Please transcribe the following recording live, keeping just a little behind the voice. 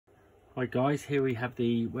Hi guys, here we have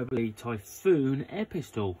the Webley Typhoon air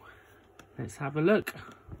pistol. Let's have a look.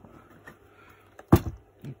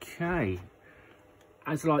 Okay,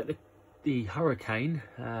 as like the Hurricane,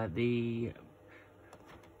 the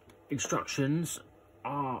instructions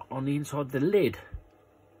are on the inside of the lid.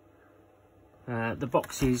 The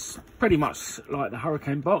box is pretty much like the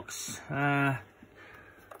Hurricane box.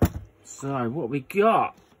 So what we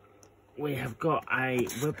got? We have got a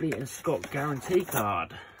Webley and Scott guarantee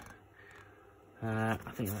card. I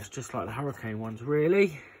think that's just like the Hurricane ones,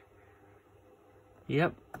 really.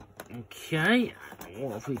 Yep. Okay.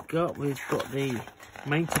 What have we got? We've got the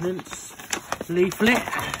maintenance leaflet.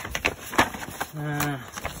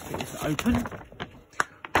 Let's get this open.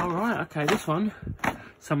 Alright, okay, this one.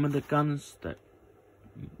 Some of the guns that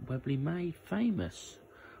Webley made famous.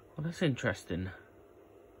 Well, that's interesting.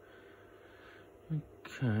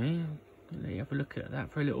 Okay. Let me have a look at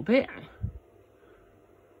that for a little bit.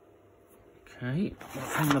 Okay,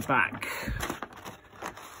 what's on the back?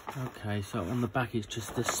 Okay, so on the back is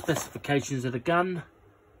just the specifications of the gun.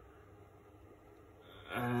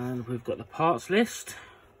 And we've got the parts list.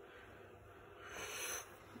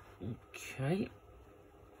 Okay.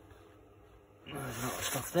 There's a lot of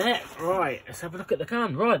stuff there. Right, let's have a look at the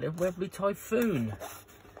gun. Right, the Webley Typhoon.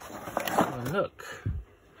 Let's have a look.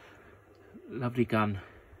 Lovely gun.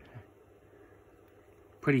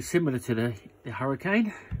 Pretty similar to the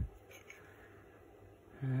Hurricane.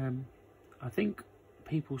 I think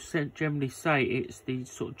people generally say it's the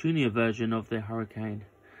sort of junior version of the Hurricane.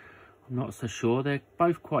 I'm not so sure. They're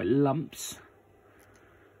both quite lumps.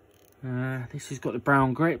 This has got the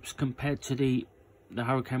brown grips compared to the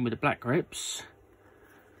Hurricane with the black grips.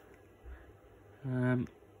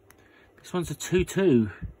 This one's a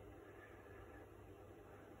 2.2.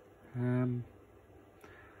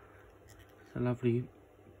 It's a lovely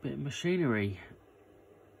bit of machinery.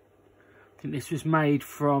 I think this was made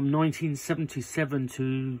from 1977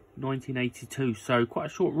 to 1982, so quite a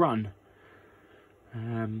short run.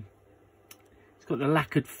 It's got the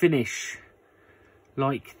lacquered finish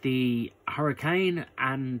like the Hurricane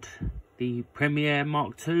and the Premier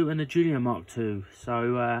Mark II and the Junior Mark II.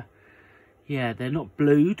 So yeah, they're not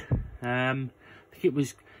blued. I think it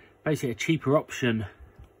was basically a cheaper option.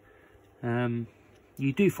 You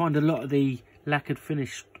do find a lot of the lacquered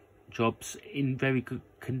finish jobs in very good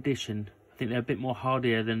condition. I think they're a bit more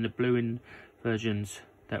hardier than the blue-in versions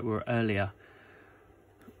that were earlier.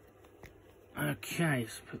 Okay,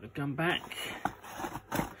 let's put the gun back.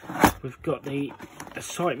 We've got the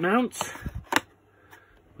sight mount.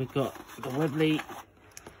 We've got the Webley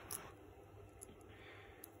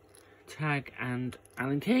tag and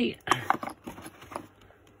Allen key.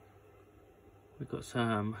 We've got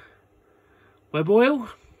some web oil.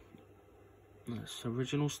 That's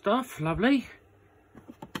original stuff, lovely.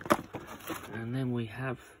 And then we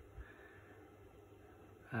have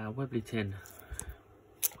Webley tin.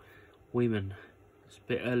 Weeman. It's a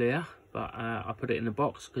bit earlier, but I put it in the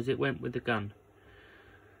box because it went with the gun.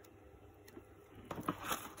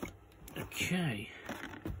 Okay.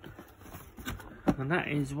 And that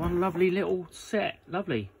is one lovely little set.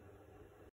 Lovely.